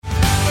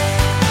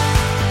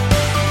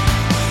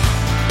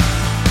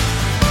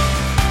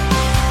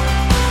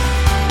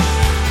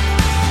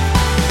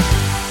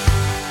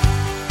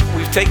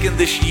we've taken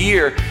this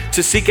year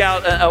to seek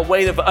out a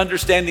way of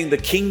understanding the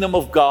kingdom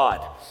of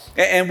God.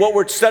 And what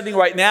we're studying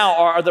right now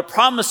are the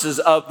promises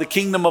of the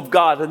kingdom of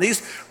God. And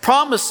these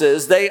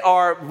promises, they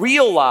are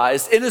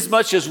realized in as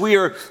much as we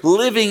are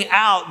living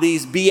out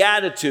these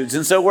Beatitudes.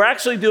 And so we're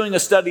actually doing a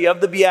study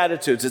of the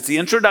Beatitudes. It's the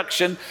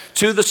introduction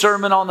to the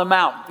Sermon on the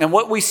Mount. And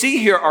what we see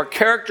here are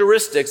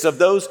characteristics of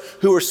those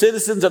who are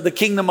citizens of the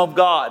kingdom of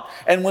God.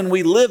 And when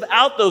we live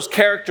out those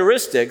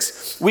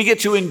characteristics, we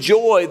get to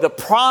enjoy the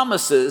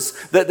promises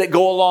that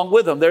go along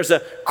with them. There's a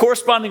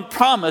corresponding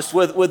promise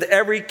with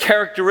every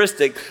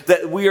characteristic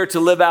that we are to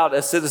live out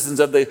as citizens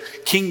of the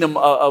kingdom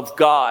of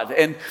God.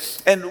 And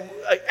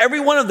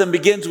every one of them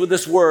begins with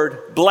this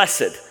word,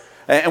 blessed.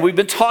 And we've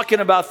been talking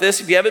about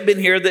this. If you haven't been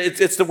here,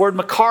 it's the word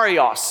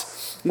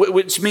makarios,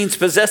 which means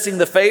possessing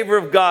the favor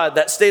of God,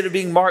 that state of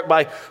being marked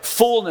by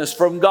fullness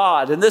from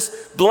God. And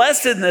this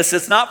blessedness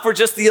is not for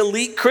just the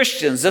elite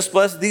Christians.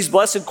 These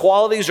blessed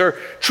qualities are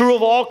true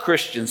of all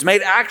Christians,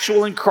 made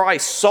actual in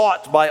Christ,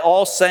 sought by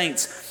all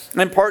saints,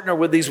 and partner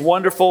with these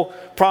wonderful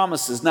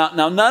promises.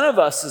 Now, none of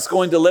us is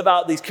going to live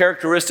out these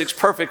characteristics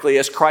perfectly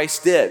as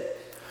Christ did.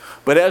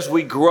 But as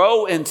we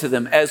grow into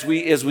them, as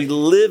we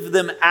live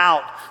them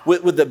out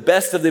with the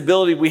best of the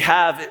ability we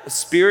have,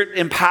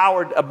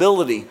 Spirit-empowered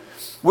ability,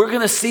 we're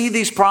going to see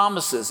these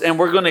promises and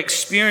we're going to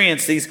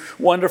experience these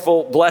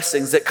wonderful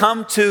blessings that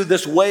come to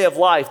this way of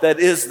life that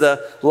is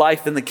the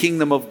life in the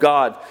kingdom of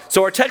God.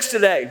 So our text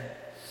today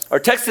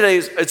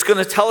is it's going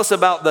to tell us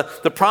about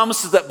the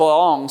promises that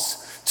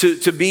belongs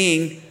to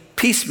being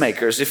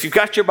peacemakers. If you've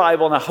got your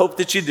Bible, and I hope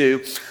that you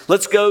do,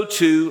 let's go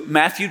to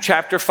Matthew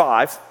chapter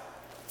 5.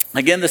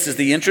 Again, this is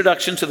the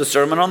introduction to the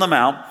Sermon on the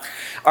Mount.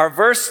 Our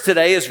verse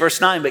today is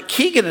verse 9, but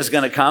Keegan is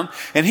going to come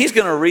and he's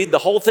going to read the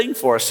whole thing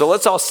for us. So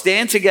let's all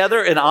stand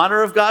together in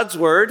honor of God's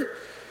word.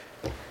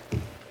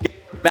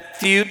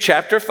 Matthew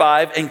chapter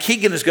 5, and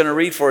Keegan is going to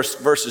read for us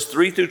verses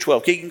 3 through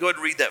 12. Keegan, go ahead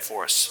and read that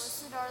for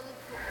us.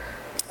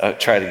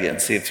 Try it again.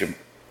 See if you're...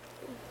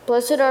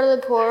 Blessed are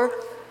the poor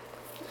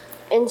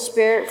in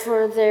spirit,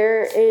 for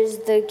there is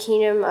the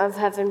kingdom of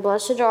heaven.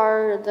 Blessed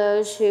are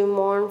those who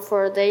mourn,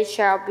 for they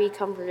shall be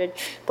comforted.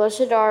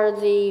 Blessed are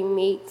the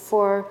meek,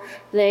 for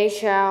they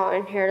shall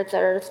inherit the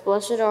earth.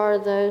 Blessed are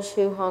those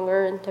who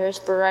hunger and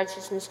thirst for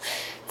righteousness,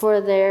 for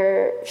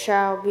they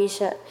shall be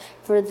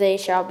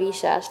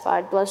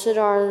satisfied. Blessed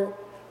are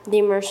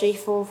the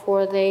merciful,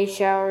 for they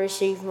shall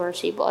receive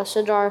mercy.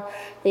 Blessed are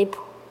the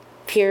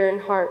pure in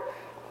heart,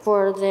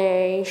 for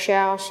they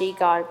shall see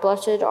God.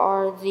 Blessed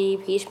are the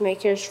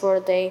peacemakers, for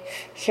they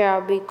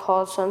shall be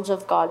called sons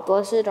of God.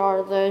 Blessed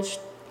are those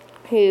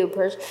who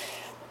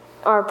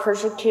are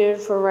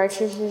persecuted for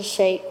righteousness'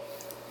 sake.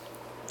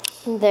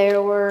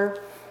 There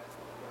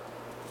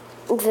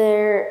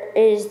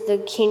is the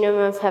kingdom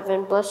of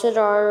heaven. Blessed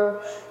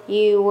are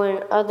you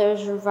when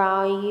others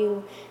revile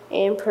you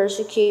and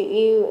persecute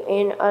you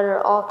and utter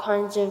all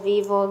kinds of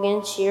evil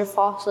against you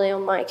falsely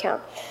on my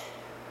account.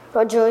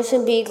 Rejoice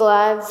and be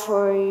glad,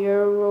 for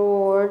your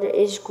reward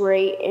is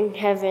great in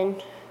heaven.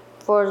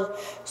 For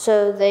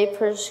so they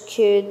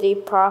persecuted the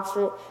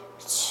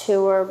prophets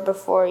who were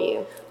before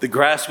you. The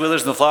grass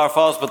withers and the flower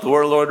falls, but the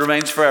word of the Lord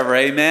remains forever.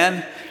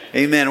 Amen.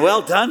 Amen.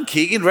 Well done,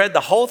 Keegan. Read the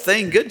whole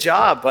thing. Good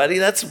job, buddy.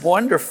 That's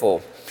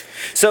wonderful.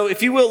 So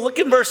if you will, look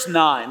in verse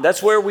 9.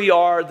 That's where we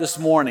are this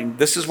morning.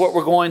 This is what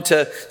we're going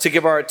to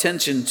give our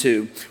attention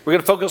to. We're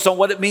going to focus on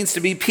what it means to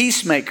be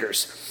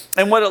peacemakers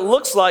and what it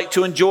looks like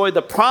to enjoy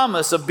the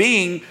promise of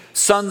being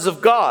sons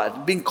of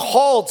God, being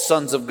called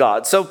sons of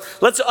God. So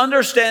let's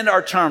understand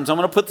our terms. I'm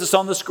going to put this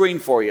on the screen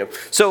for you.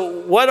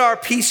 So what are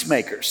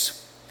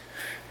peacemakers?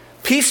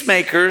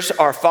 Peacemakers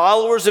are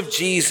followers of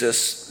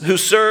Jesus who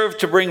serve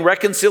to bring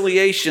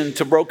reconciliation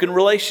to broken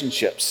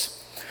relationships.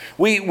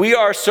 We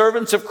are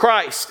servants of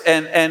Christ,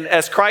 and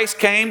as Christ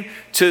came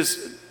to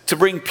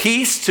bring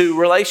peace to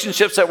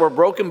relationships that were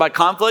broken by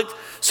conflict,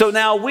 so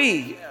now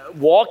we,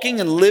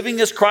 walking and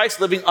living as Christ,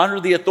 living under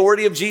the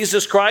authority of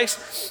Jesus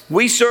Christ,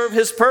 we serve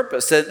his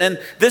purpose. And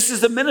this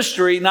is the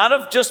ministry, not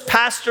of just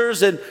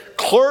pastors and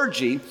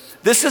clergy.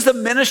 This is the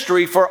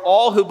ministry for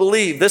all who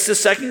believe. This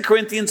is 2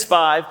 Corinthians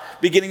 5,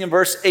 beginning in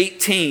verse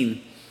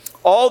 18.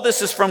 All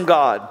this is from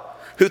God,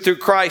 who through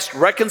Christ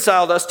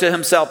reconciled us to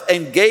himself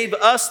and gave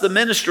us the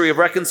ministry of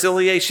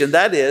reconciliation.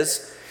 That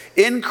is,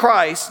 in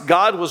Christ,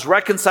 God was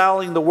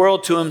reconciling the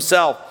world to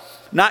himself,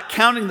 not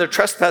counting their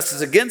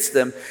trespasses against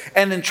them,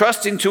 and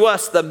entrusting to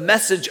us the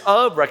message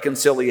of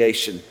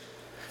reconciliation.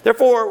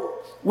 Therefore,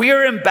 we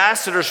are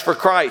ambassadors for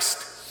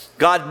Christ,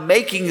 God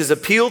making his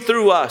appeal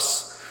through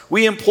us.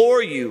 We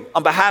implore you,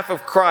 on behalf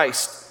of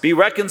Christ, be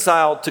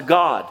reconciled to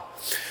God.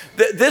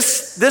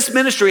 This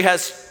ministry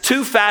has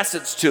two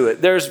facets to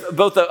it. There's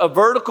both a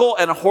vertical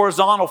and a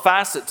horizontal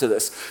facet to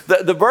this.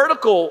 The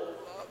vertical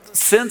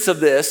sense of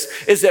this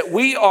is that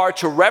we are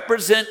to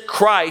represent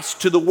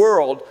Christ to the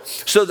world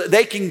so that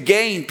they can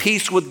gain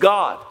peace with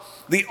God.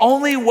 The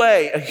only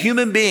way a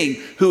human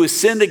being who has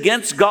sinned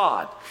against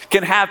God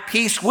can have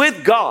peace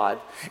with God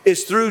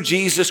is through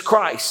Jesus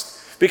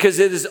Christ, because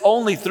it is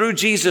only through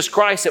Jesus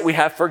Christ that we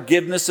have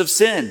forgiveness of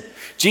sin.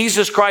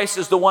 Jesus Christ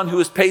is the one who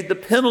has paid the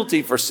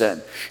penalty for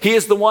sin. He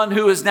is the one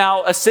who has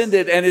now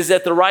ascended and is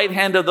at the right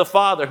hand of the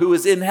Father, who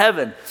is in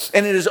heaven.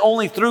 And it is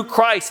only through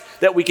Christ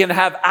that we can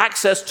have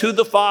access to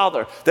the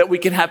Father, that we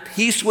can have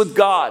peace with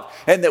God,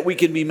 and that we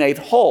can be made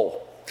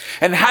whole.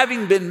 And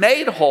having been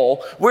made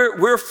whole,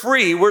 we're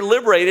free, we're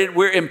liberated,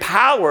 we're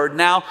empowered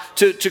now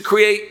to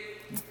create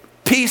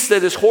peace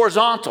that is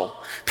horizontal,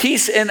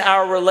 peace in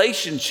our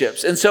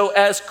relationships. And so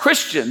as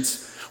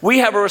Christians, we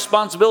have a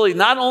responsibility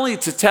not only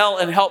to tell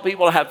and help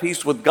people to have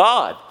peace with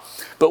God,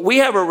 but we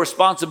have a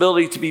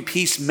responsibility to be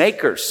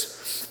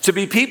peacemakers, to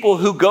be people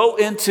who go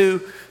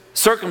into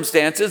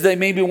circumstances. They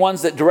may be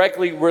ones that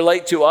directly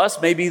relate to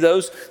us, maybe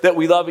those that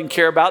we love and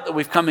care about, that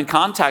we've come in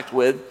contact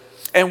with.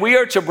 And we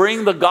are to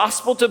bring the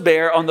gospel to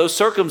bear on those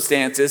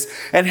circumstances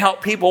and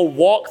help people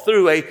walk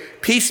through a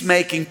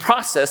peacemaking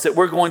process that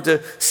we're going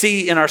to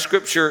see in our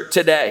scripture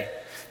today.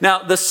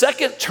 Now, the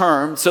second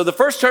term, so the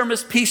first term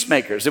is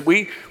peacemakers.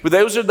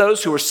 Those are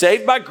those who are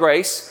saved by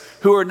grace,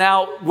 who are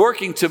now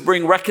working to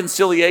bring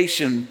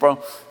reconciliation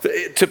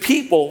to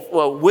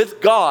people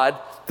with God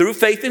through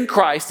faith in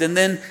Christ and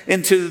then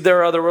into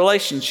their other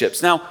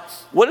relationships. Now,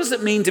 what does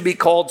it mean to be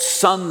called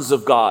sons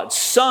of God?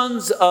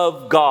 Sons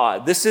of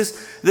God. This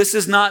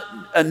is not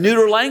a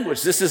neuter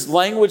language. This is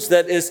language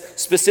that is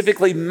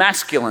specifically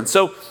masculine.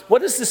 So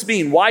what does this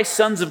mean? Why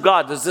sons of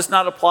God? Does this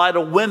not apply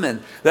to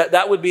women?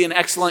 That would be an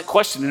excellent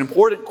question, an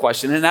important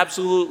question, and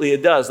absolutely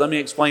it does. Let me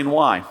explain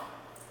why.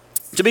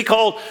 To be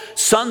called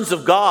sons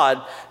of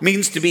God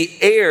means to be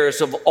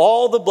heirs of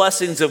all the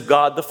blessings of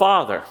God the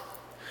Father.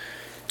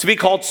 To be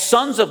called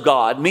sons of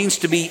God means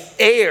to be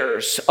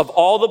heirs of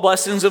all the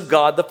blessings of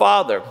God the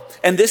Father.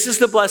 And this is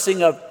the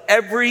blessing of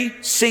every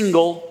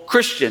single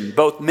Christian,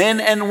 both men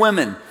and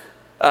women,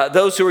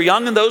 those who are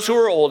young and those who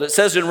are old. It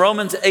says in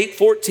Romans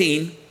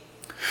 8:14,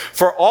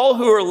 "For all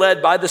who are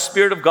led by the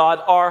Spirit of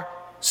God are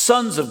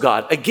sons of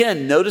God."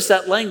 Again, notice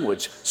that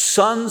language,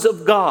 sons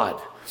of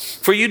God.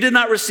 "For you did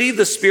not receive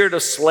the spirit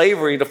of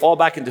slavery to fall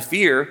back into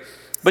fear,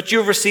 but you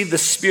have received the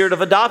spirit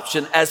of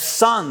adoption as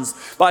sons,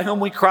 by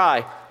whom we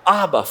cry,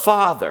 Abba,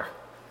 Father."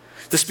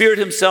 The Spirit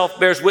himself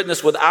bears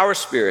witness with our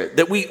spirit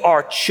that we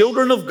are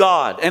children of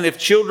God, and if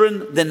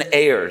children, then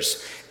heirs.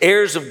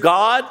 Heirs of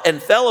God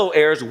and fellow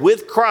heirs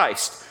with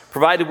Christ,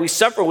 provided we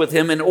suffer with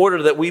him in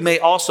order that we may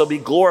also be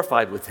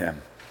glorified with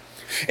him.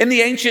 In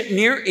the ancient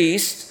Near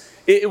East,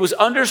 it was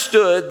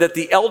understood that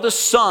the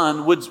eldest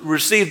son would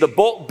receive the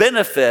bulk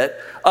benefit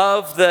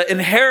of the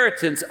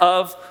inheritance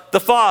of the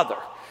father.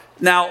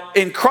 Now,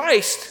 in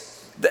Christ,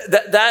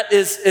 that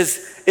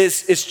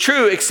is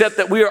true, except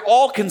that we are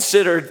all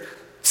considered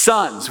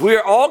sons. We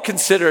are all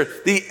considered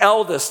the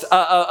eldest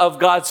of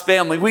God's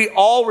family. We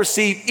all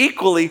receive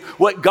equally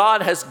what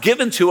God has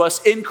given to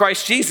us in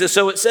Christ Jesus.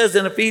 So it says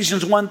in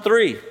Ephesians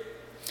 1:3,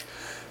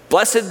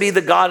 "Blessed be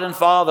the God and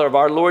Father of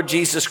our Lord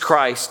Jesus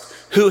Christ,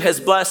 who has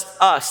blessed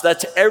us,"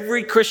 that's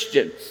every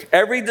Christian,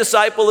 every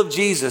disciple of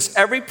Jesus,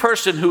 every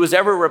person who has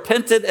ever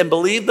repented and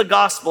believed the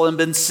gospel and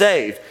been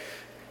saved,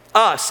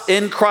 us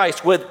in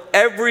Christ, with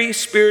every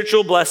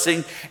spiritual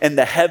blessing in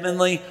the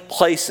heavenly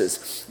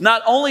places.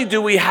 Not only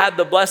do we have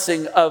the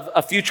blessing of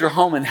a future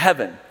home in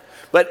heaven,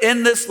 but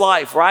in this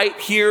life, right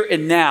here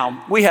and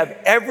now, we have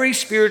every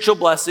spiritual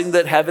blessing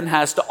that heaven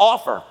has to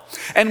offer.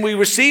 And we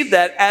receive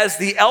that as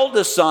the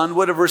eldest son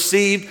would have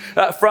received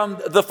from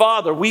the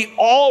Father. We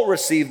all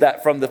receive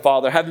that from the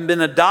Father, having been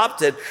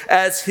adopted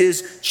as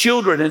his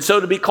children. And so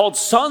to be called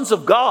sons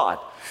of God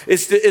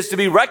is to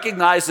be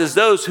recognized as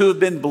those who have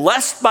been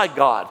blessed by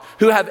God,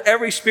 who have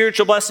every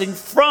spiritual blessing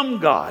from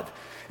God.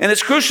 And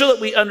it's crucial that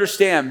we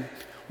understand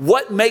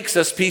what makes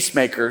us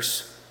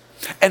peacemakers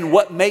and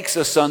what makes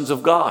us sons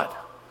of God.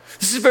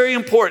 This is very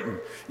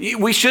important.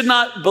 We should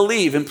not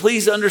believe, and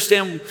please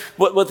understand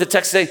what the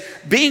text is saying.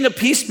 Being a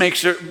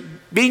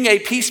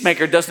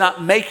peacemaker does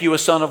not make you a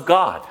son of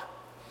God.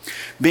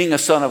 Being a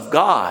son of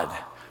God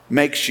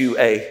makes you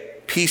a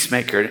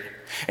peacemaker.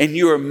 And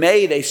you are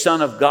made a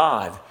son of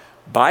God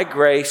by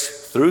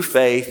grace through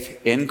faith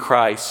in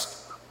Christ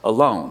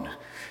alone.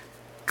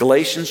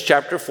 Galatians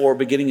chapter 4,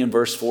 beginning in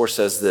verse 4,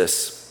 says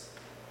this: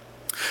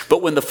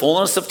 "But when the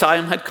fullness of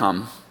time had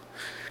come,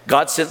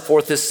 God sent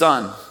forth his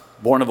son,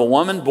 born of a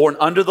woman, born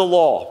under the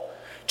law,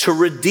 to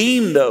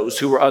redeem those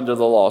who were under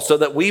the law, so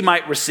that we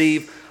might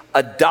receive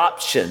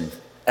adoption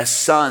as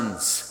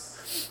sons."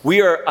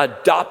 We are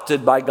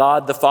adopted by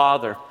God the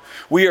Father.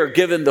 We are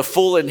given the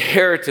full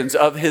inheritance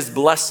of his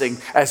blessing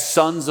as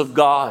sons of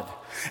God.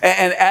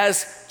 And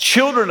as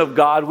children of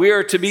God, we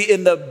are to be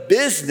in the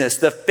business,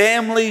 the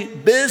family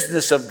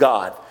business of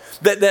God.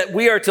 That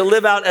we are to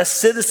live out as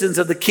citizens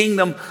of the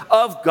kingdom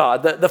of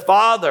God. The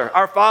Father,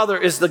 our Father,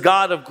 is the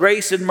God of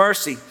grace and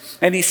mercy.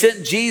 And he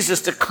sent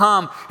Jesus to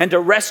come and to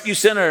rescue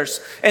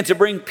sinners and to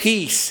bring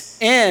peace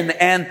in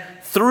and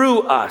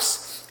through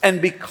us.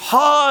 And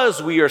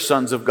because we are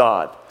sons of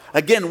God,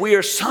 again, we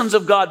are sons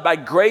of God by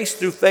grace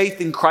through faith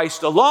in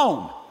Christ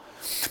alone.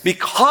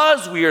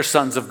 Because we are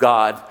sons of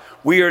God,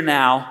 we are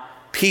now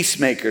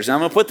peacemakers. And I'm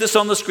going to put this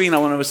on the screen. I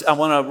want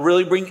to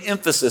really bring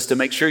emphasis to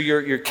make sure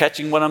you're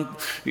catching what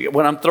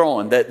I'm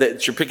throwing,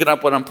 that you're picking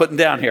up what I'm putting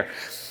down here.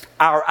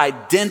 Our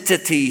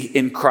identity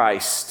in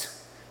Christ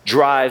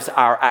drives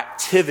our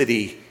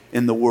activity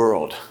in the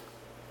world.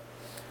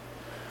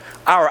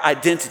 Our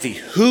identity,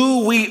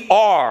 who we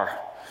are,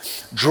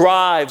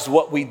 drives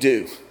what we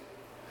do.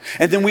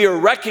 And then we are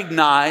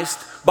recognized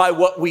by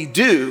what we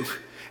do,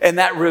 and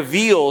that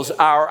reveals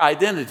our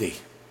identity.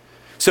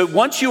 So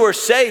once you are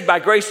saved by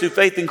grace through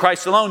faith in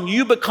Christ alone,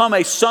 you become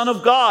a son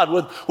of God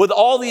with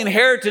all the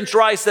inheritance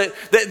rights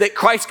that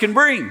Christ can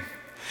bring.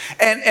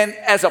 And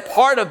as a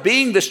part of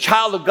being this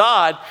child of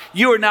God,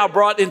 you are now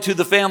brought into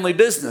the family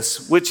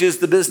business, which is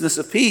the business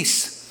of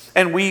peace.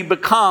 And we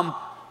become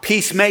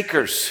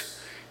peacemakers.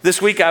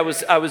 This week I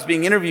was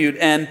being interviewed,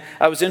 and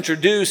I was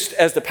introduced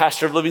as the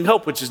pastor of Living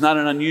Hope, which is not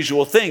an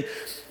unusual thing.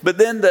 But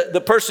then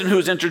the person who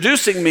was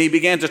introducing me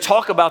began to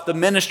talk about the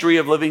ministry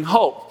of Living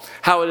Hope,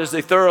 how it is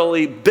a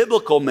thoroughly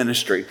biblical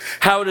ministry,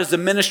 how it is a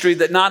ministry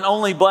that not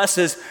only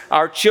blesses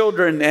our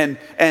children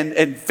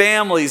and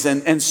families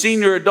and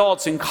senior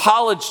adults and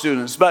college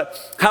students,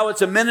 but how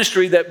it's a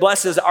ministry that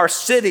blesses our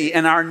city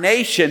and our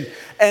nation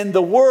and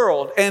the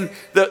world. And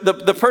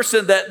the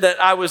person that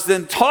I was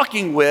then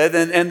talking with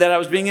and that I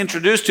was being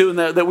introduced to, and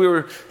that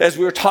as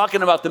we were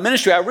talking about the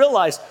ministry, I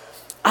realized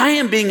I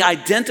am being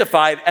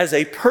identified as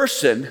a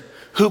person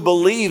who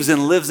believes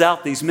and lives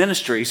out these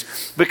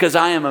ministries because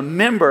I am a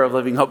member of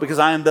Living Hope, because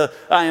I am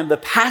the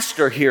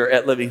pastor here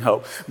at Living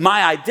Hope.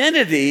 My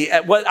identity,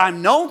 what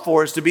I'm known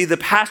for, is to be the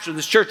pastor of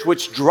this church,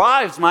 which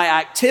drives my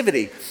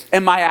activity.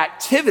 And my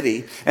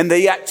activity and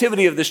the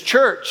activity of this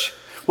church,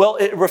 well,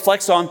 it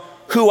reflects on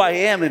who I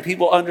am, and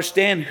people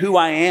understand who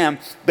I am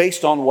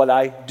based on what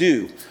I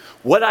do.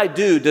 What I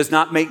do does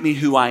not make me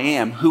who I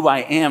am. Who I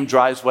am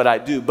drives what I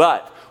do,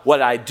 but what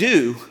I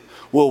do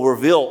will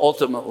reveal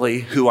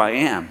ultimately who I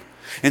am.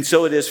 And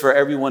so it is for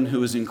everyone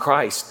who is in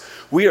Christ.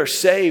 We are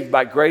saved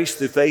by grace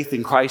through faith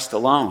in Christ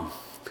alone.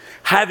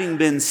 Having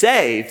been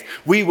saved,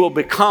 we will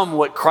become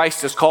what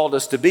Christ has called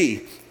us to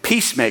be,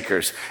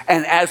 peacemakers.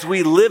 And as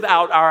we live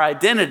out our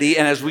identity,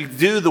 and as we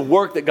do the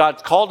work that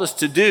God's called us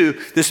to do,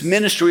 this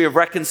ministry of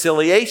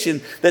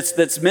reconciliation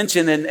that's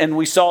mentioned, and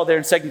we saw there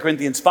in 2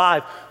 Corinthians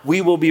 5,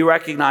 we will be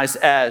recognized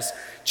as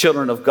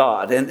children of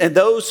God. And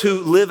those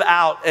who live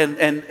out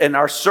and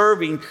are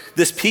serving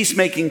this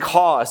peacemaking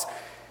cause,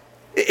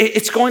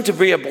 it's going to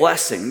be a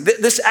blessing.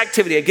 This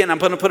activity, again, I'm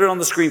going to put it on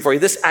the screen for you.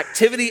 This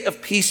activity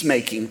of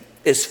peacemaking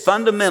is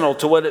fundamental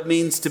to what it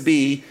means to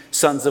be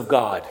sons of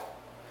God.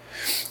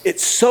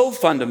 It's so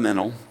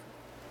fundamental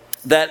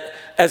that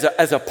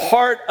as a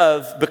part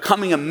of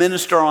becoming a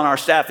minister on our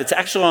staff, it's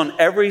actually on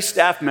every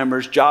staff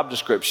member's job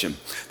description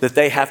that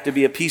they have to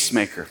be a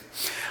peacemaker.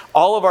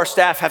 All of our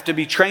staff have to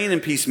be trained in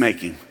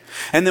peacemaking.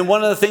 And then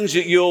one of the things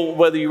that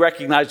whether you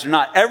recognize it or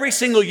not, every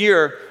single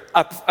year,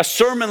 a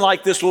sermon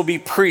like this will be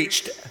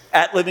preached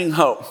at Living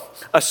Hope,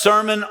 a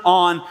sermon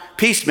on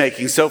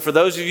peacemaking. So for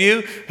those of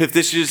you, if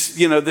this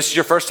is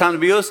your first time to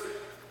be with us,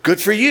 good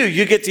for you.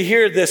 You get to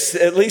hear this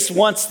at least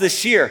once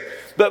this year.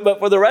 But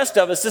for the rest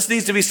of us, this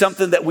needs to be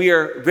something that we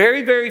are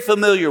very, very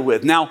familiar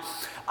with. Now,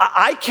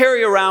 I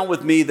carry around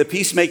with me the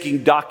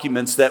peacemaking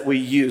documents that we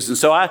use. And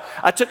so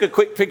I took a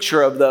quick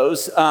picture of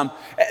those.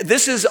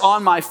 This is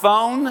on my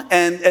phone,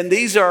 and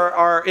these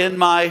are on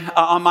my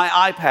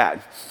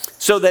iPad.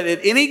 So that at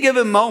any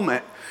given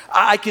moment,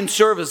 I can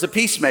serve as a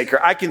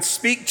peacemaker. I can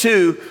speak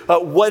to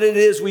what it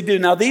is we do.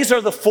 Now, these are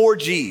the 4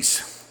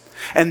 G's.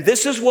 And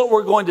this is what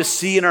we're going to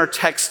see in our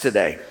text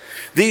today.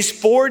 These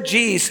 4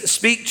 G's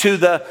speak to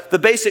the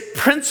basic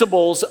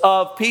principles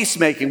of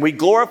peacemaking. We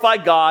glorify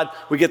God,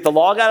 we get the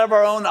log out of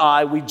our own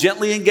eye, we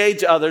gently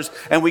engage others,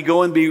 and we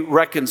go and be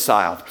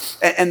reconciled.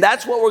 And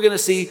that's what we're going to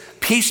see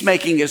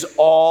peacemaking is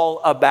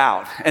all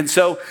about. And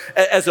so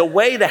as a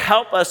way to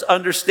help us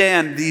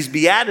understand these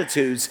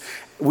Beatitudes,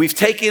 we've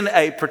taken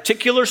a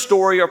particular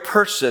story or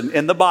person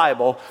in the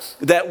Bible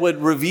that would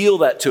reveal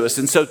that to us.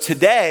 And so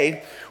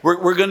today,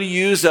 we're going to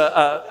use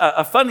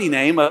a funny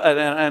name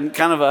and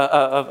kind of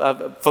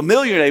a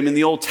familiar name in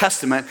the Old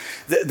Testament.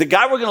 The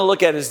guy we're going to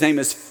look at, his name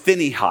is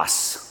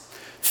Phinehas.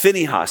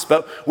 Phinehas.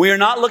 But we are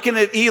not looking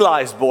at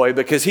Eli's boy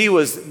because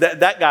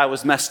that guy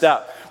was messed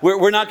up.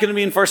 We're not going to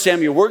be in 1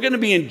 Samuel. We're going to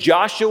be in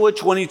Joshua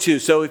 22.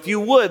 So if you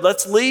would,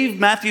 let's leave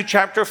Matthew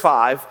chapter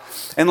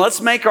 5 and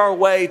let's make our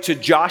way to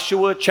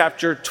Joshua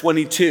chapter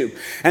 22.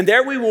 And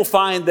there we will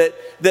find that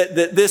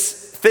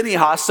this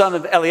Phinehas, son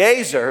of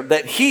Eleazar,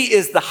 that he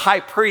is the high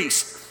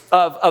priest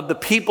of the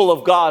people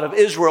of God, of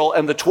Israel,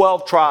 and the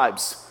 12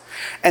 tribes.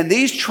 And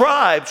these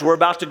tribes were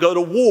about to go to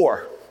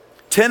war,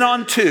 10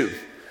 on 2.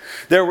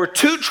 There were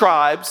 2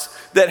 tribes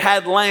that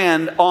had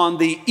land on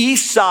the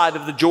east side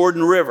of the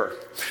Jordan River.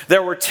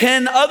 There were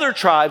 10 other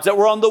tribes that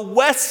were on the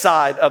west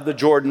side of the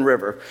Jordan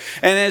River.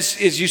 And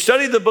as you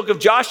study the book of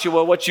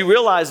Joshua, what you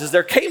realize is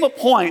there came a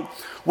point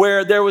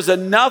where there was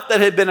enough that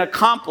had been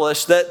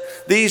accomplished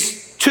that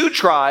these 2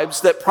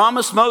 tribes that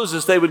promised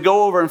Moses they would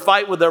go over and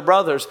fight with their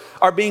brothers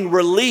are being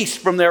released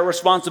from their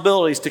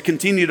responsibilities to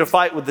continue to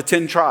fight with the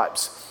 10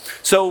 tribes.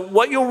 So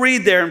what you'll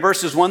read there in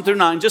verses 1 through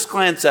 9, just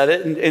glance at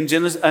it in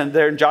Genesis, and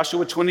there in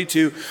Joshua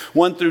 22,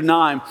 1 through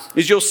 9,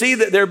 is you'll see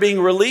that they're being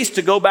released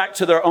to go back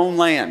to their own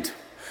land.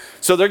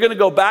 So they're going to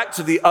go back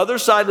to the other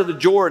side of the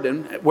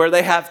Jordan where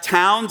they have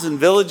towns and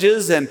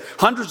villages and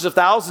hundreds of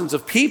thousands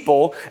of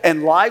people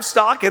and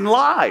livestock and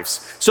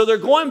lives. So they're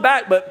going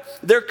back, but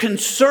they're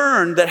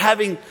concerned that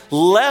having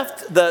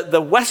left the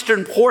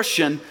western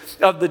portion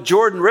of the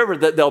Jordan River,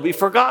 that they'll be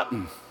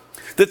forgotten.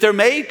 That there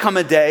may come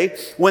a day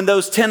when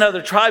those 10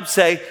 other tribes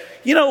say,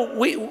 we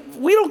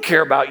don't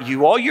care about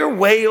you all. You're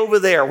way over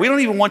there. We don't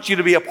even want you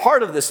to be a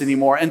part of this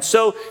anymore. And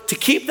so to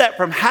keep that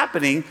from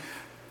happening,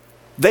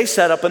 they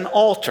set up an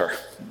altar.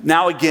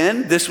 Now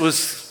again, this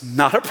was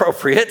not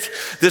appropriate.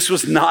 This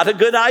was not a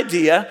good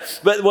idea.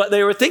 But what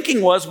they were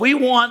thinking was, we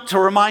want to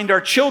remind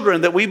our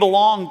children that we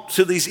belong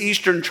to these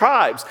eastern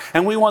tribes.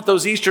 And we want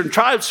those eastern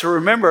tribes to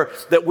remember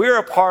that we're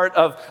a part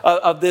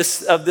of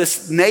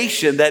this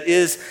nation that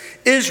is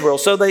Israel.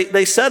 So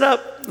they set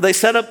up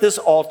this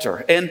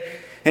altar. And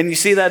you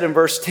see that in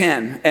verse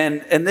 10.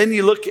 And then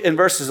you look in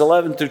verses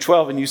 11 through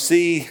 12 and you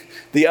see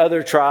the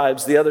other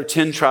tribes, the other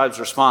 10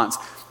 tribes' response.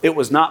 It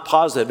was not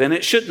positive, and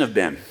it shouldn't have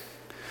been.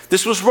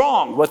 This was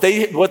wrong. What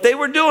they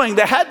were doing,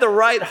 they had the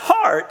right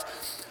heart,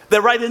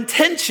 the right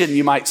intention,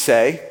 you might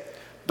say,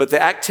 but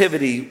the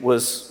activity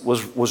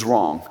was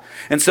wrong.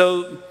 And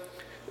so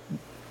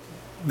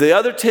the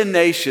other 10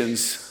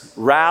 nations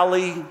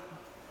rally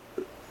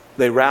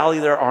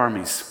their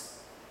armies,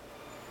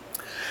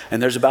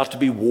 and there's about to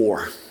be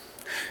war.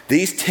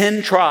 These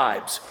 10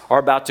 tribes are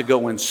about to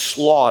go and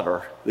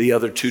slaughter the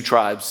other 2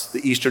 tribes,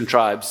 the eastern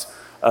tribes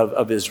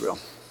of Israel.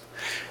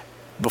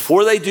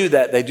 Before they do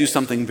that, they do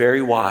something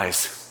very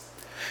wise.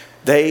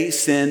 They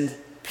send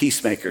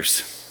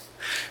peacemakers.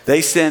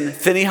 They send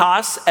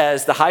Phinehas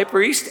as the high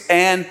priest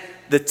and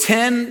the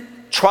 10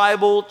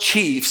 tribal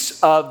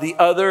chiefs of the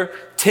other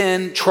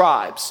 10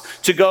 tribes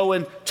to go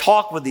and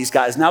talk with these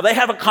guys. Now they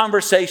have a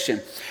conversation,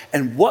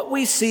 and what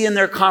we see in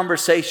their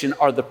conversation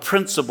are the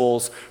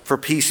principles for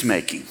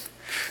peacemaking.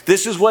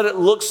 This is what it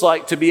looks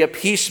like to be a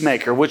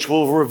peacemaker, which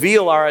will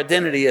reveal our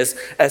identity as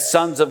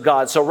sons of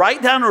God. So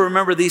write down and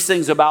remember these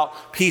things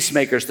about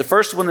peacemakers. The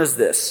first one is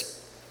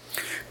this.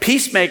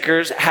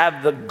 Peacemakers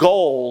have the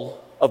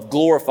goal of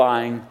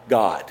glorifying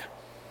God.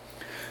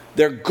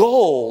 Their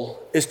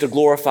goal is to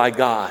glorify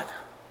God.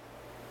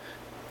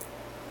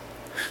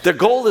 Their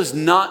goal is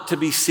not to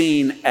be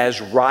seen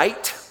as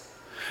right.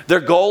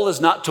 Their goal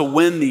is not to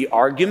win the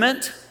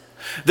argument.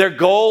 Their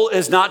goal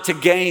is not to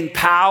gain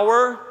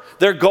power.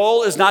 Their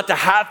goal is not to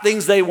have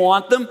things they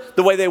want them,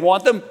 the way they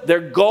want them.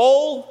 Their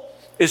goal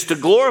is to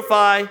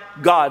glorify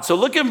God. So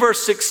look in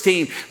verse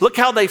 16. Look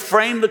how they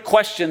frame the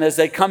question as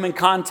they come in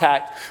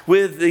contact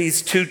with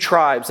these 2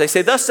 tribes. They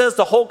say, "Thus says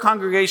the whole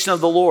congregation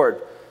of the Lord,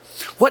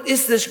 what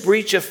is this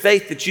breach of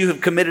faith that you have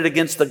committed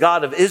against the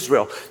God of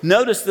Israel?"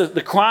 Notice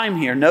the crime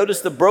here. Notice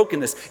the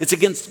brokenness. It's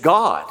against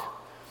God.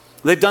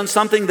 They've done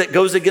something that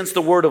goes against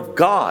the word of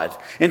God.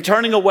 In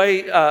turning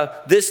away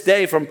this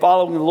day from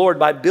following the Lord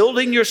by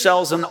building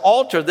yourselves an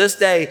altar this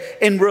day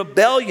in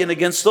rebellion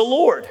against the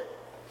Lord.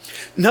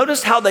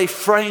 Notice how they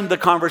framed the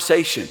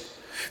conversation.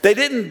 They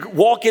didn't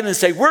walk in and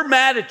say, "We're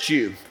mad at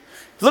you.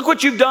 Look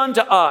what you've done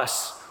to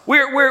us.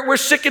 We're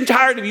sick and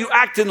tired of you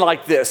acting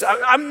like this.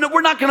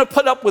 We're not going to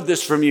put up with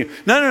this from you."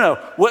 No.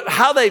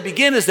 How they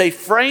begin is they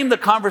frame the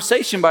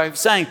conversation by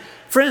saying,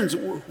 "Friends,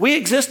 we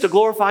exist to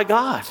glorify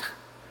God.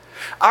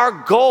 Our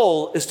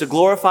goal is to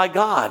glorify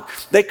God."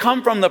 They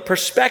come from the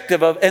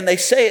perspective of, and they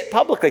say it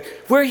publicly,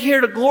 "We're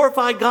here to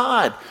glorify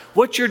God.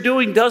 What you're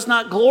doing does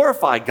not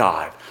glorify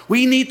God."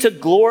 We need to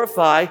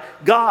glorify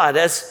God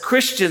as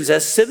Christians,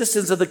 as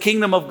citizens of the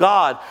kingdom of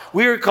God.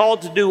 We are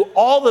called to do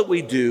all that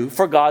we do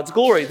for God's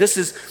glory. This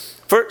is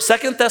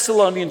 2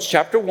 Thessalonians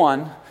chapter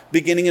 1,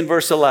 beginning in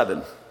verse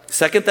 11.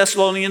 2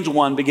 Thessalonians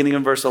 1, beginning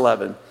in verse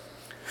 11.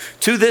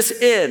 "To this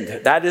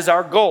end," that is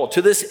our goal,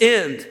 "to this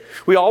end,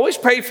 we always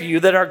pray for you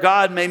that our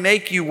God may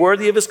make you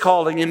worthy of his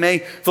calling and may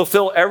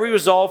fulfill every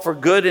resolve for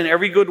good and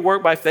every good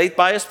work by faith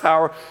by his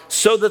power,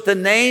 so that the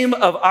name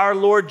of our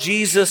Lord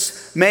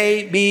Jesus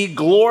may be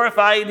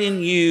glorified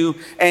in you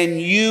and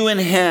you in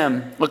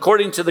him,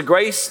 according to the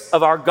grace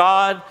of our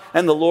God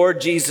and the Lord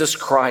Jesus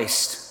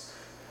Christ."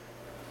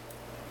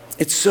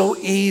 It's so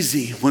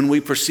easy when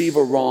we perceive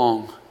a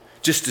wrong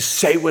just to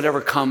say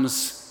whatever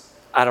comes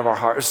out of our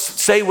hearts.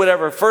 Say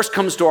whatever first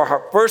comes to our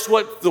heart. First,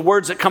 what the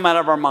words that come out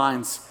of our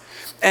minds.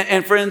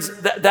 And friends,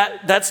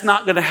 that's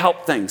not going to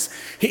help things.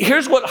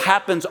 Here's what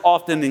happens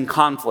often in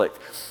conflict.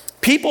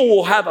 People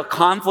will have a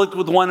conflict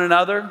with one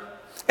another,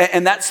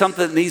 and that's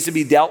something that needs to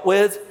be dealt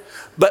with.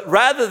 But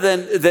rather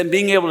than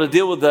being able to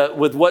deal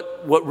with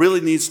what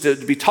really needs to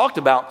be talked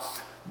about,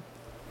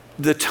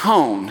 the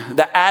tone,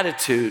 the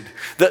attitude,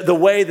 the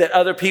way that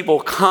other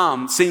people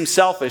come seems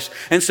selfish.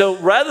 And so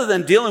rather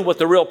than dealing with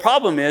the real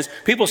problem is,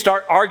 people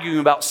start arguing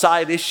about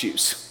side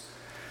issues.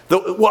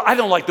 Well, I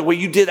don't like the way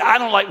you did it. I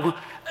don't like...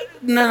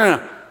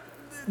 No.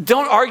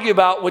 Don't argue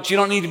about what you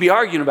don't need to be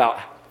arguing about.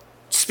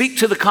 Speak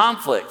to the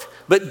conflict,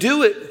 but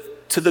do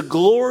it to the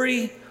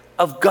glory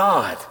of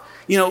God.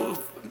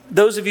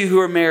 those of you who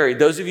are married,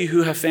 those of you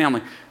who have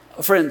family,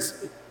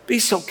 friends, be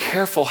so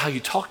careful how you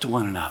talk to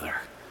one another.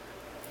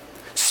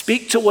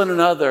 Speak to one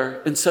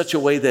another in such a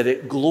way that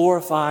it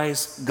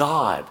glorifies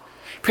God.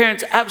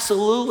 Parents,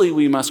 absolutely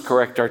we must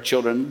correct our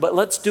children, but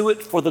let's do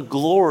it for the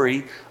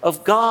glory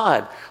of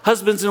God.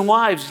 Husbands and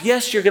wives,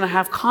 yes, you're going to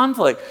have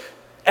conflict.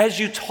 As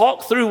you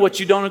talk through what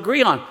you don't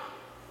agree on,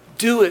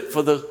 do it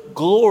for the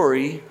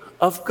glory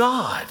of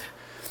God.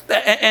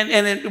 And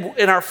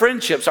in our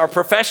friendships, our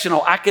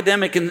professional,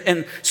 academic,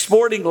 and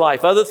sporting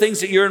life, other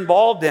things that you're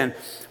involved in,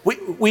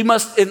 we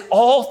must in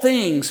all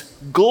things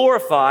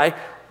glorify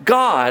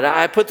God.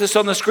 I put this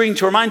on the screen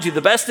to remind you,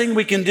 the best thing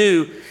we can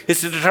do is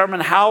to determine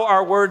how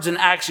our words and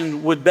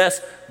action would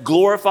best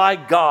glorify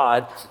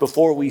God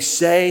before we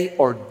say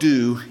or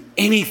do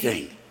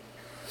anything.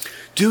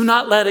 Do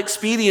not let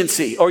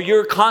expediency or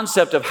your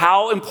concept of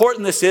how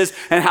important this is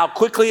and how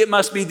quickly it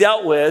must be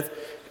dealt with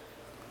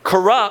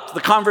corrupt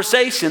the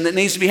conversation that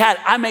needs to be had.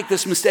 I make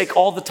this mistake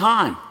all the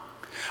time.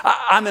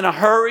 I'm in a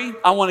hurry.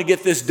 I want to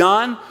get this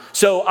done.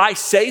 So I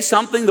say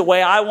something the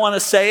way I want to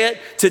say it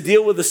to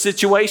deal with the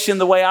situation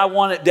the way I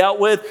want it dealt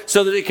with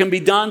so that it can be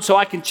done so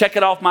I can check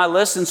it off my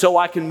list and so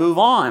I can move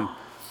on.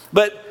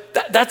 But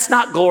that's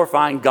not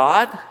glorifying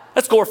God.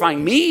 That's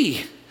glorifying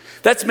me.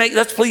 That's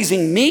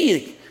pleasing me.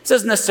 It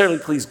doesn't necessarily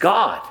please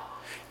God.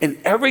 In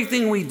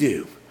everything we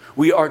do,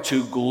 we are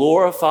to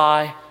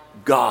glorify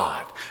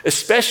God,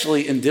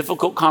 especially in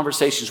difficult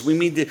conversations. We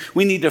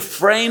need to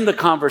frame the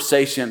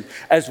conversation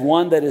as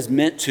one that is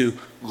meant to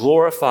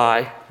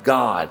glorify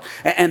God.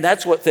 And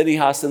that's what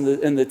Phinehas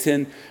and the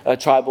 10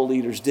 tribal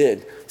leaders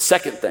did.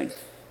 Second thing,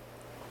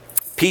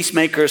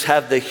 peacemakers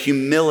have the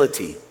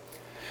humility.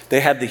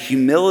 They have the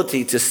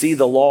humility to see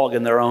the log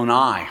in their own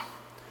eye.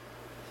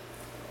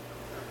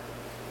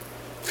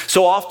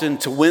 So often,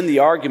 to win the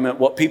argument,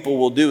 what people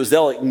will do is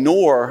they'll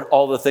ignore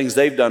all the things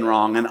they've done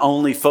wrong and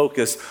only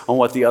focus on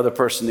what the other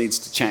person needs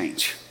to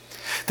change.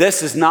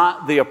 This is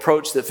not the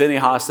approach that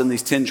Phinehas and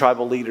these 10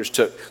 tribal leaders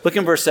took. Look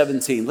in verse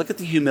 17. Look at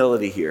the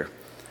humility here.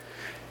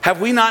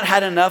 Have we not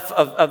had enough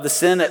of the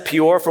sin at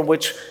Peor, from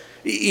which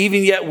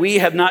even yet we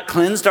have not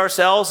cleansed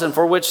ourselves, and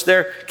for which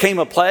there came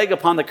a plague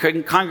upon the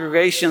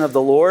congregation of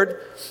the Lord?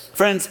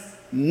 Friends,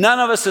 none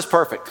of us is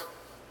perfect.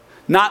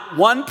 Not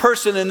one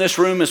person in this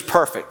room is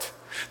perfect.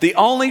 The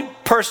only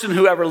person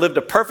who ever lived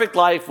a perfect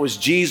life was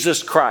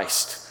Jesus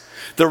Christ.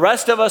 The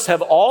rest of us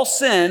have all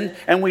sinned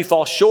and we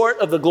fall short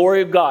of the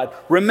glory of God.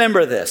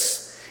 Remember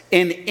this.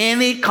 In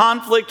any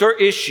conflict or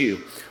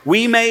issue,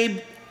 we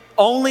may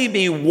only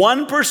be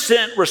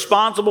 1%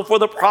 responsible for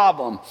the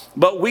problem,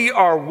 but we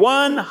are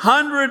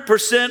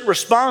 100%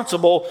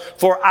 responsible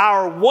for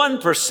our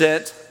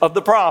 1% of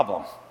the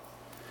problem.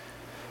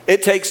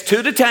 It takes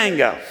two to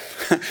tango.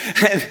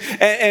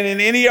 and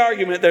in any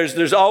argument,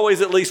 there's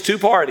always at least two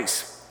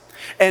parties.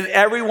 And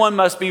everyone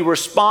must be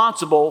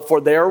responsible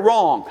for their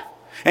wrong.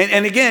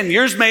 And again,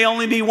 yours may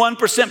only be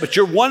 1%, but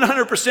you're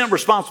 100%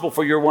 responsible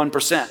for your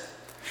 1%.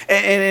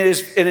 And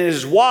it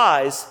is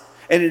wise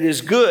and it is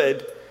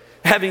good,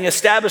 having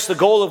established the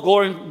goal of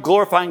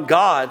glorifying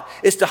God,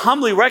 is to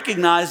humbly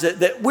recognize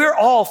that we're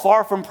all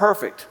far from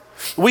perfect.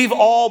 We've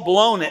all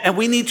blown it, and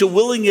we need to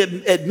willingly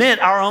admit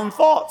our own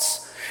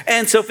faults.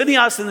 And so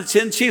Phinehas and the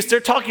 10 chiefs, they're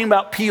talking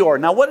about Peor.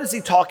 Now, what is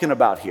he talking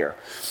about here?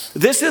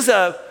 This is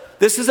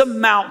a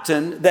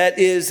mountain that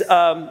is,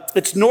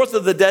 it's north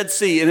of the Dead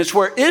Sea, and it's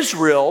where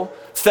Israel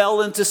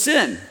fell into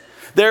sin.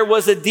 There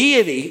was a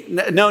deity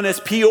known as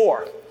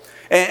Peor.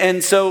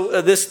 And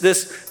so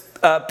this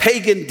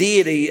pagan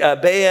deity,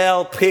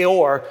 Baal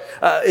Peor,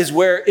 is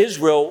where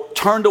Israel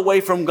turned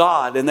away from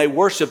God, and they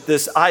worshiped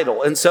this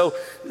idol. And so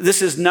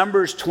this is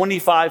Numbers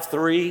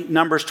 25:3.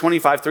 Numbers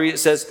 25:3, it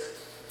says,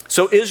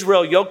 "So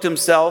Israel yoked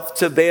himself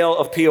to Baal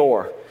of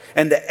Peor,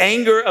 and the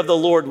anger of the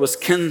Lord was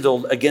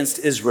kindled against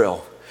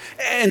Israel."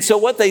 And so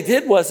what they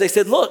did was they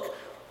said, look,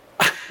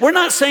 we're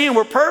not saying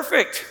we're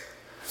perfect.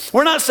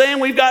 We're not saying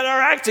we've got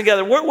our act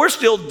together. We're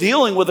still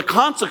dealing with the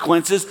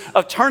consequences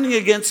of turning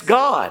against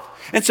God.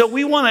 And so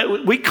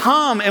we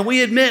come and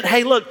we admit,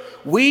 hey, look,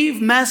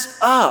 we've messed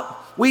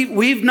up.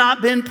 We've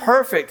not been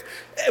perfect.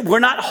 We're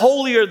not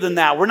holier than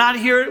that. We're not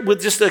here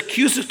with just an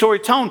accusatory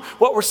tone.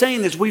 What we're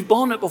saying is we've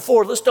blown it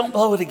before. Let's don't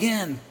blow it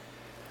again.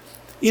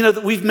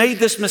 That we've made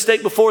this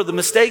mistake before. The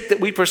mistake that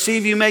we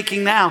perceive you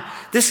making now,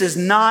 this is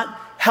not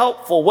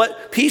helpful.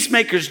 What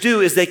peacemakers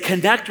do is they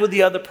connect with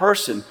the other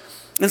person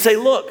and say,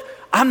 look,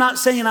 I'm not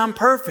saying I'm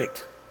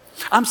perfect.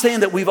 I'm saying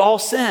that we've all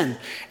sinned.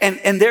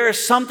 And there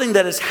is something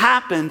that has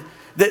happened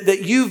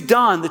that you've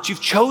done, that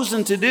you've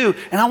chosen to do.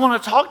 And I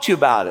want to talk to you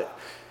about it.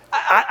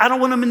 I don't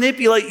want to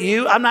manipulate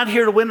you. I'm not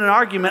here to win an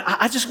argument.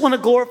 I just want to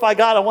glorify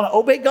God. I want to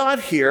obey God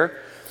here.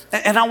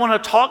 And I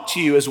want to talk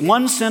to you as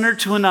one sinner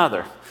to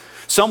another.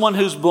 Someone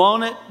who's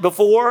blown it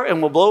before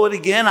and will blow it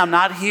again. I'm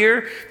not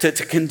here to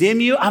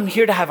condemn you. I'm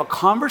here to have a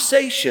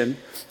conversation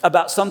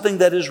about something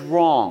that is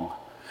wrong.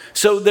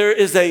 So there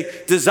is a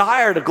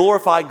desire to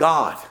glorify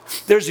God.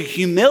 There's a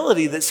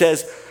humility that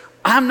says,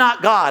 I'm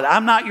not God.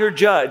 I'm not your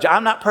judge.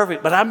 I'm not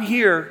perfect, but I'm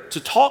here to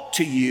talk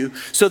to you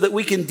so that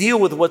we can deal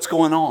with what's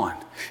going on.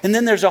 And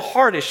then there's a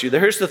heart issue.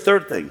 Here's the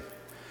third thing.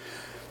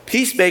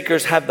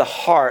 Peacemakers have the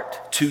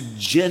heart to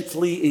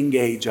gently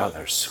engage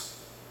others.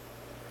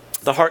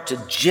 The heart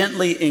to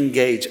gently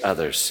engage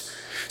others.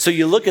 So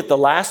you look at the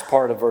last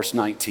part of verse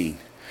 19.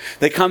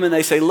 They come and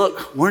they say,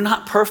 look, we're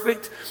not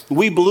perfect.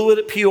 We blew it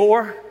at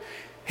Peor.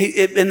 We're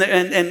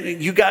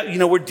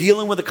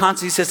dealing with the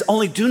consequences. He says,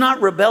 only do not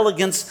rebel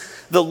against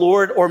the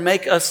Lord or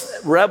make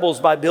us rebels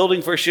by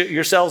building for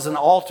yourselves an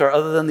altar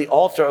other than the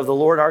altar of the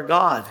Lord our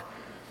God.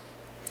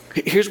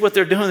 Here's what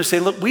they're doing. They're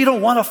saying, look, we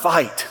don't want to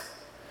fight.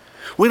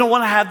 We don't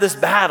want to have this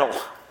battle.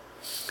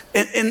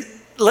 And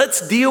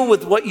let's deal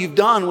with what you've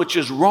done, which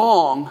is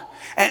wrong.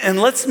 And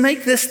let's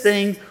make this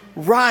thing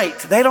right.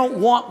 They don't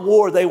want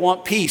war. They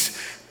want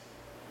peace.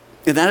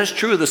 And that is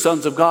true of the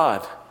sons of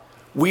God.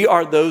 We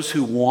are those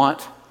who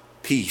want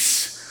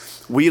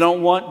peace. We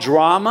don't want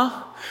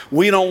drama.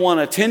 We don't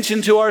want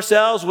attention to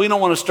ourselves. We don't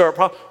want to stir up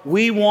problems.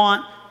 We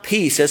want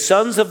peace. As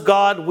sons of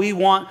God, we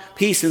want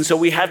peace. And so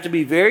we have to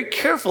be very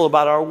careful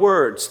about our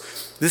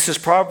words. This is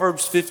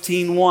Proverbs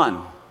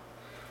 15:1.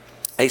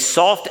 A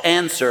soft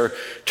answer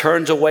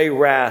turns away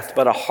wrath,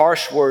 but a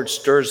harsh word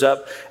stirs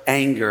up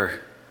anger.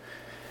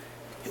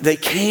 They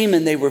came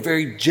and they were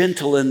very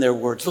gentle in their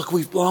words. Look,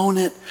 we've blown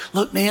it.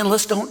 Look, man,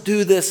 let's don't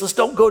do this. Let's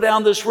don't go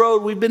down this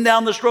road. We've been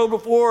down this road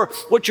before.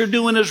 What you're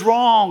doing is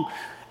wrong.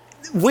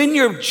 When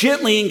you're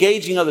gently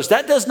engaging others,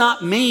 that does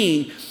not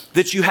mean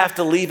that you have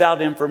to leave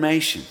out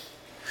information.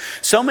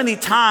 So many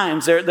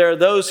times there are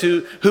those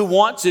who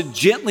want to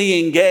gently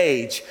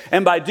engage.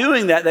 And by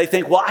doing that, they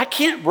think, well, I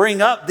can't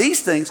bring up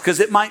these things because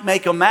it might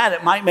make them mad.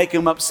 It might make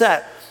them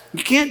upset.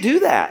 You can't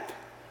do that.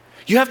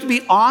 You have to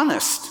be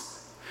honest.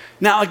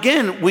 Now,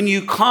 again, when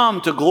you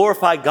come to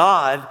glorify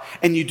God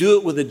and you do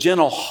it with a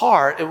gentle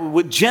heart,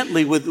 with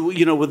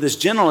this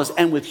gentleness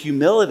and with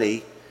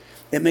humility,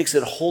 it makes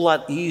it a whole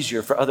lot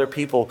easier for other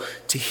people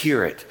to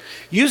hear it.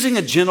 Using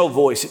a gentle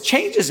voice, it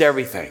changes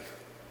everything.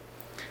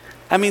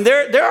 I mean,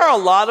 there are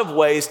a lot of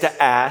ways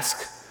to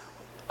ask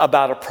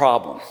about a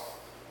problem.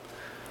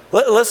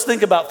 Let's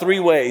think about 3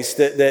 ways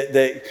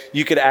that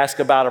you could ask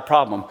about a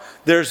problem.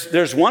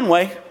 There's one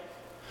way.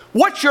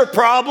 What's your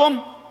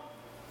problem?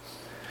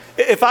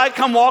 If I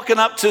come walking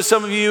up to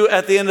some of you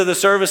at the end of the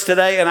service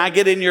today and I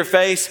get in your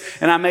face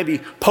and I maybe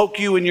poke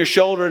you in your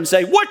shoulder and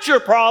say, what's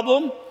your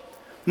problem?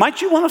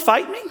 Might you want to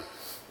fight me?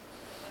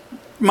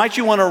 Might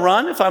you want to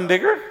run if I'm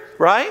bigger,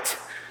 right?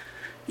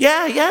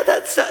 Yeah,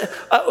 that's...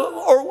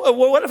 or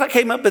what if I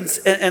came up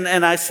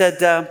and I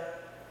said,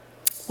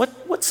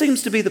 what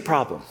seems to be the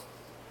problem?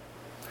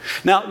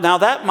 Now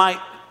that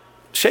might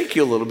shake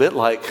you a little bit,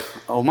 like,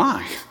 oh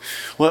my,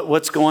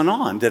 what's going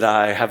on?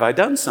 Have I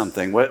done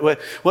something?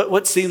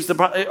 What seems the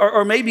problem?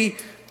 Or maybe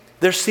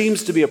there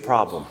seems to be a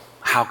problem.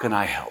 How can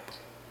I help?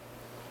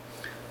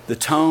 The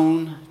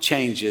tone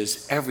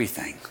changes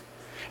everything.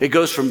 It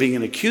goes from being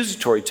an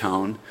accusatory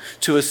tone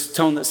to a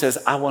tone that says,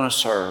 I want to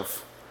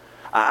serve.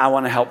 I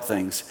want to help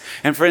things.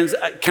 And friends,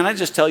 can I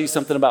just tell you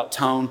something about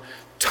tone?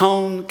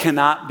 Tone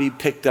cannot be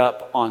picked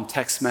up on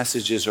text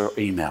messages or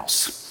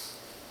emails.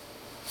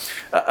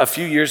 A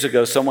few years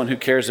ago, someone who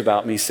cares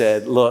about me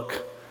said,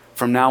 look,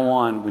 from now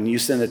on, when you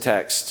send a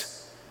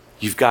text,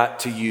 you've got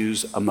to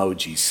use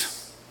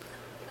emojis.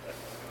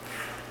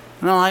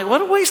 And I'm like,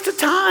 what a waste of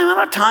time. I don't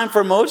have time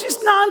for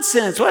emojis.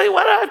 Nonsense. Why do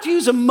I have to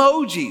use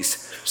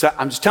emojis? So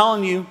I'm just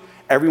telling you,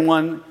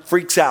 everyone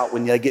freaks out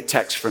when they get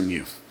text from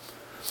you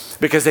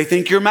because they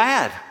think you're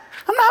mad.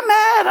 I'm not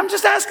mad. I'm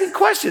just asking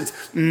questions.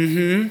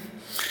 And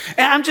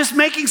I'm just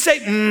making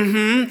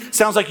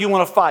sounds like you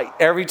want to fight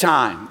every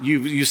time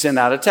you send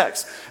out a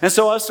text. And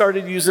so I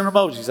started using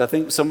emojis. I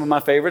think some of my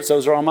favorites,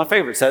 those are all my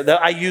favorites.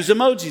 I use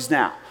emojis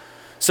now.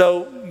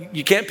 So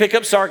you can't pick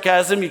up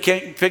sarcasm. You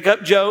can't pick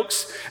up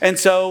jokes. And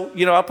so,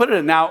 I put it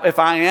in. Now, if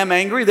I am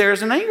angry,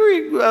 there's an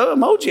angry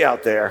emoji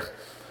out there.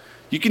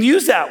 You can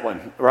use that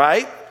one,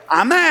 right?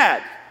 I'm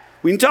mad.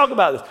 We can talk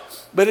about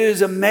this. But it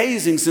is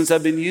amazing since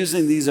I've been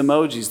using these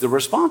emojis, the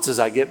responses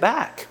I get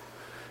back.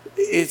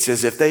 It's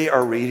as if they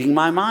are reading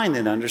my mind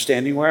and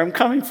understanding where I'm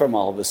coming from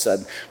all of a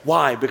sudden.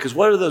 Why? Because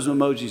what do those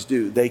emojis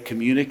do? They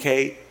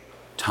communicate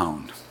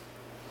tone.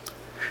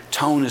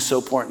 Tone is so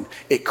important.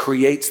 It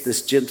creates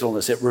this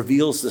gentleness. It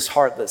reveals this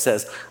heart that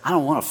says, I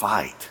don't want to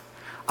fight.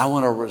 I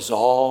want to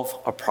resolve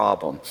a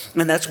problem.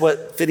 And that's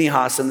what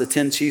Phinehas and the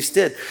 10 chiefs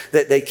did.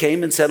 That they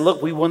came and said,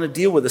 look, we want to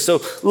deal with this.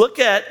 So look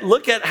at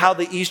how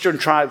the eastern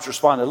tribes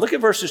responded. Look at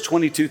verses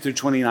 22 through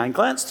 29.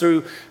 Glance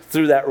through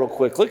that real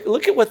quick.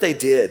 Look at what they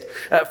did.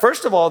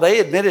 First of all,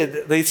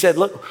 they said,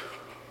 look,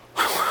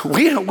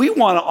 we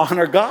want to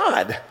honor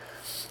God.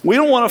 We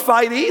don't want to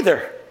fight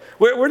either.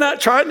 We're not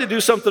trying to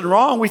do something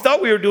wrong. We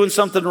thought we were doing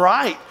something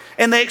right.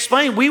 And they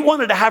explained, we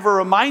wanted to have a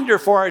reminder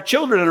for our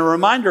children and a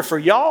reminder for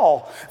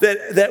y'all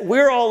that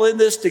we're all in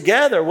this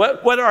together.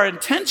 What our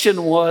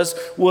intention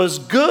was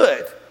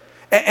good.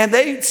 And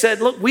they said,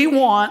 look, we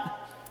want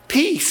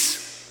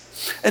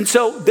peace. And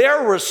so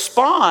their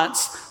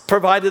response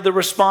provided the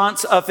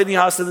response of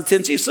Phinehas and the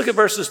 10 chiefs? Look at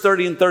verses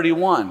 30 and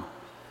 31.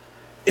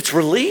 It's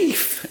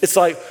relief. It's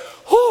like,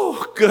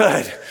 oh,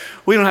 good.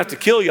 We don't have to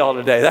kill y'all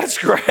today. That's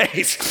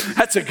great.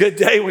 That's a good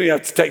day when you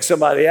have to take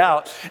somebody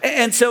out.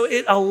 And so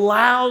it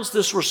allows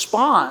this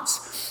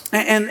response.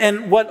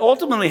 And what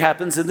ultimately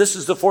happens, and this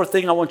is the fourth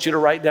thing I want you to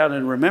write down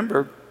and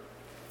remember,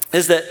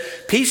 is that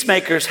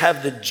peacemakers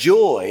have the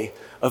joy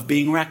of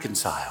being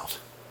reconciled.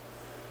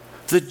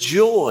 The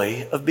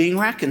joy of being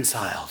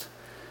reconciled.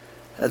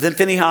 Then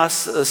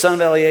Phinehas, the son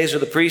of Eleazar,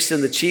 the priest,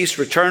 and the chiefs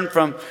returned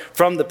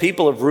from the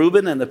people of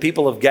Reuben and the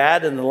people of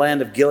Gad and the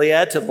land of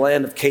Gilead to the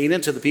land of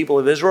Canaan to the people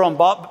of Israel and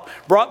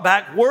brought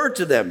back word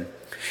to them.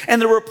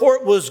 And the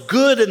report was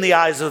good in the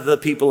eyes of the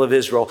people of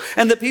Israel.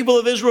 And the people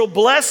of Israel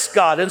blessed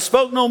God and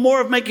spoke no more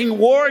of making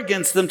war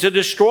against them to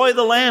destroy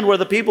the land where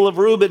the people of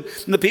Reuben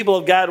and the people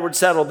of Gad were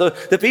settled.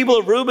 The people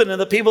of Reuben and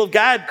the people of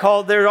Gad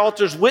called their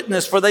altars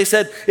witness, for they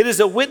said, it is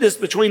a witness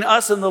between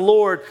us and the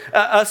Lord,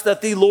 us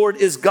that the Lord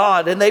is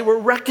God. And they were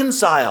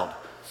reconciled.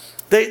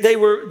 There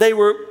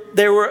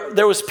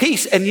was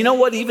peace. And you know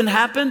what even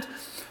happened?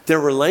 Their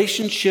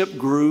relationship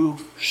grew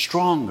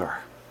stronger.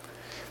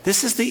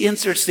 This is the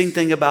interesting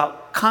thing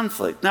about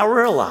conflict. Now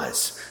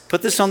realize,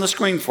 put this on the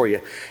screen for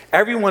you.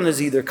 Everyone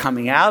is either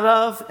coming out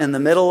of, in the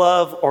middle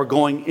of, or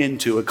going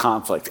into a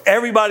conflict.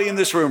 Everybody in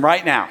this room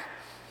right now.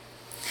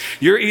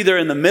 You're either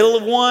in the middle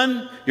of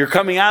one, you're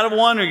coming out of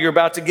one, or you're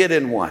about to get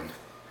in one.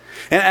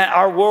 And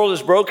our world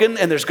is broken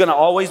and there's going to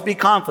always be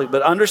conflict.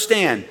 But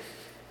understand,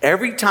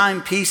 every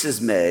time peace is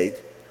made,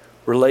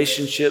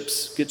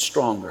 relationships get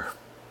stronger.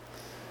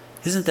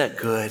 Isn't that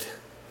good?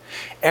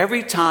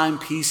 Every time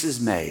peace is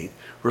made,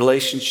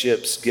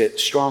 relationships get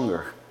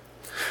stronger.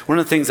 One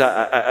of the things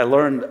I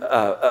learned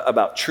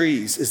about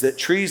trees is that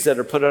trees that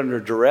are put under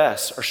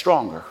duress are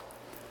stronger.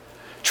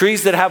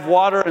 Trees that have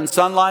water and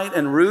sunlight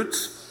and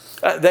roots,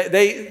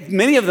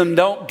 many of them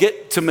don't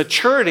get to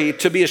maturity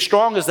to be as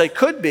strong as they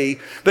could be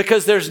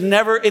because there's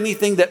never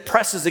anything that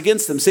presses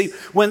against them. See,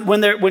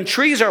 when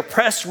trees are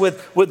pressed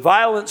with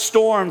violent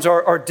storms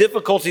or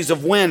difficulties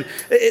of wind,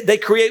 they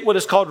create what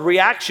is called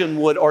reaction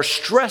wood or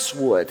stress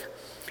wood.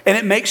 And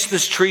it makes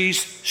this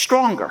trees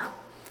stronger.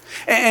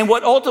 And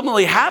what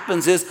ultimately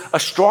happens is a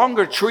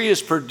stronger tree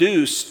is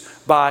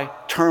produced by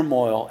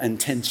turmoil and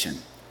tension.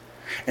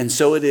 And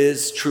so it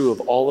is true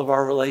of all of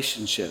our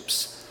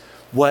relationships.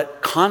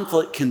 What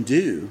conflict can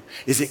do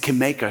is it can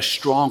make us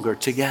stronger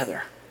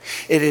together.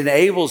 It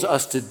enables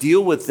us to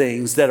deal with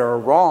things that are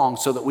wrong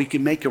so that we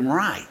can make them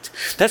right.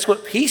 That's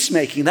what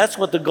peacemaking, that's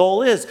what the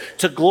goal is,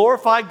 to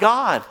glorify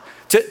God.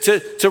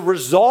 To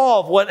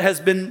resolve what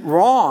has been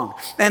wrong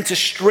and to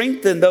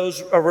strengthen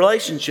those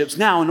relationships.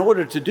 Now, in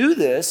order to do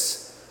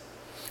this,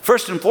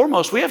 first and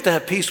foremost, we have to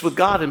have peace with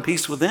God and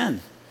peace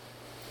within.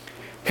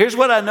 Here's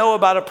what I know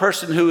about a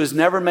person who has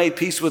never made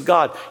peace with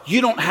God. You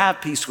don't have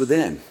peace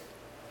within.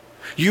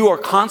 You are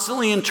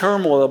constantly in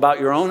turmoil about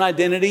your own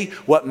identity,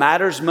 what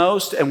matters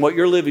most, and what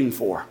you're living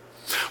for.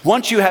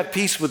 Once you have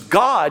peace with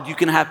God, you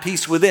can have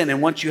peace within.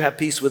 And once you have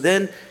peace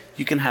within,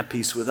 you can have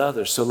peace with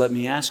others. So let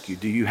me ask you,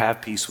 do you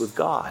have peace with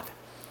God?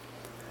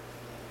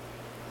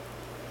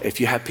 If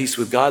you have peace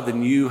with God,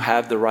 then you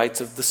have the rights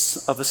of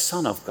a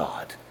son of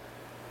God.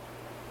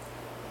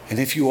 And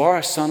if you are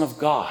a son of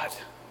God,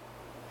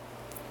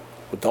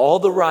 with all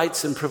the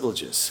rights and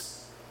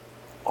privileges,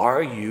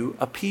 are you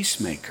a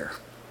peacemaker?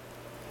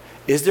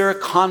 Is there a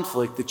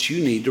conflict that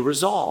you need to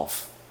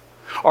resolve?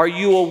 Are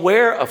you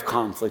aware of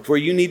conflict where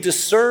you need to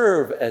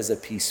serve as a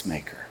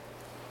peacemaker?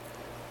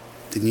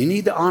 Then you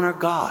need to honor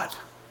God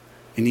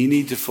and you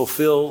need to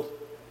fulfill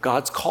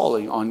God's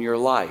calling on your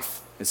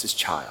life as his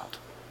child.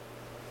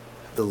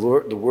 The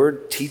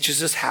word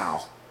teaches us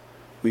how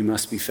we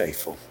must be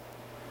faithful.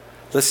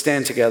 Let's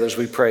stand together as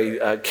we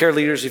pray. Care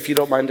leaders, if you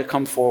don't mind to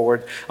come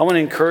forward. I want to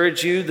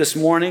encourage you this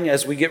morning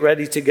as we get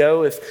ready to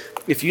go.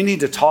 If you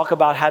need to talk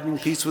about having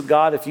peace with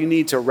God, if you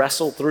need to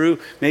wrestle through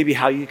maybe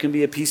how you can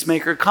be a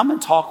peacemaker, come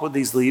and talk with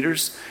these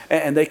leaders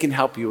and they can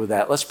help you with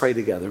that. Let's pray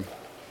together.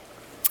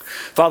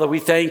 Father, we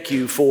thank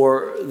you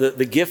for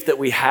the gift that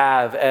we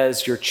have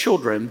as your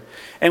children.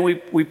 And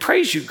we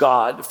praise you,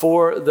 God,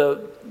 for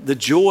the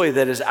joy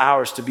that is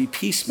ours to be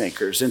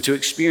peacemakers and to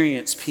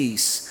experience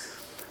peace.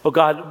 Oh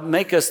God,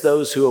 make us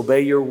those who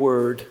obey your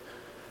word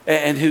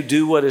and who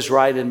do what is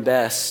right and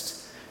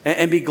best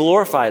and be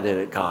glorified in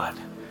it, God.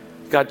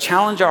 God,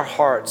 challenge our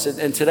hearts.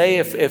 And today,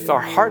 if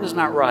our heart is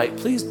not right,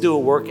 please do a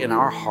work in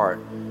our heart.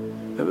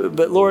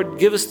 But Lord,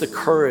 give us the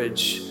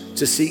courage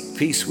to seek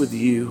peace with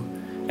you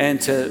and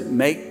to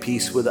make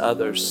peace with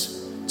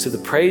others to the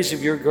praise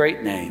of your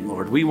great name,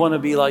 Lord. We want to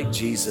be like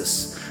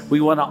Jesus. We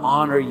want to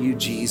honor you,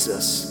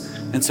 Jesus.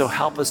 And so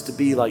help us to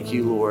be like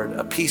you, Lord,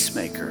 a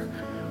peacemaker.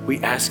 We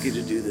ask you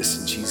to do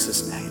this in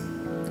Jesus'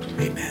 name.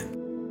 Amen.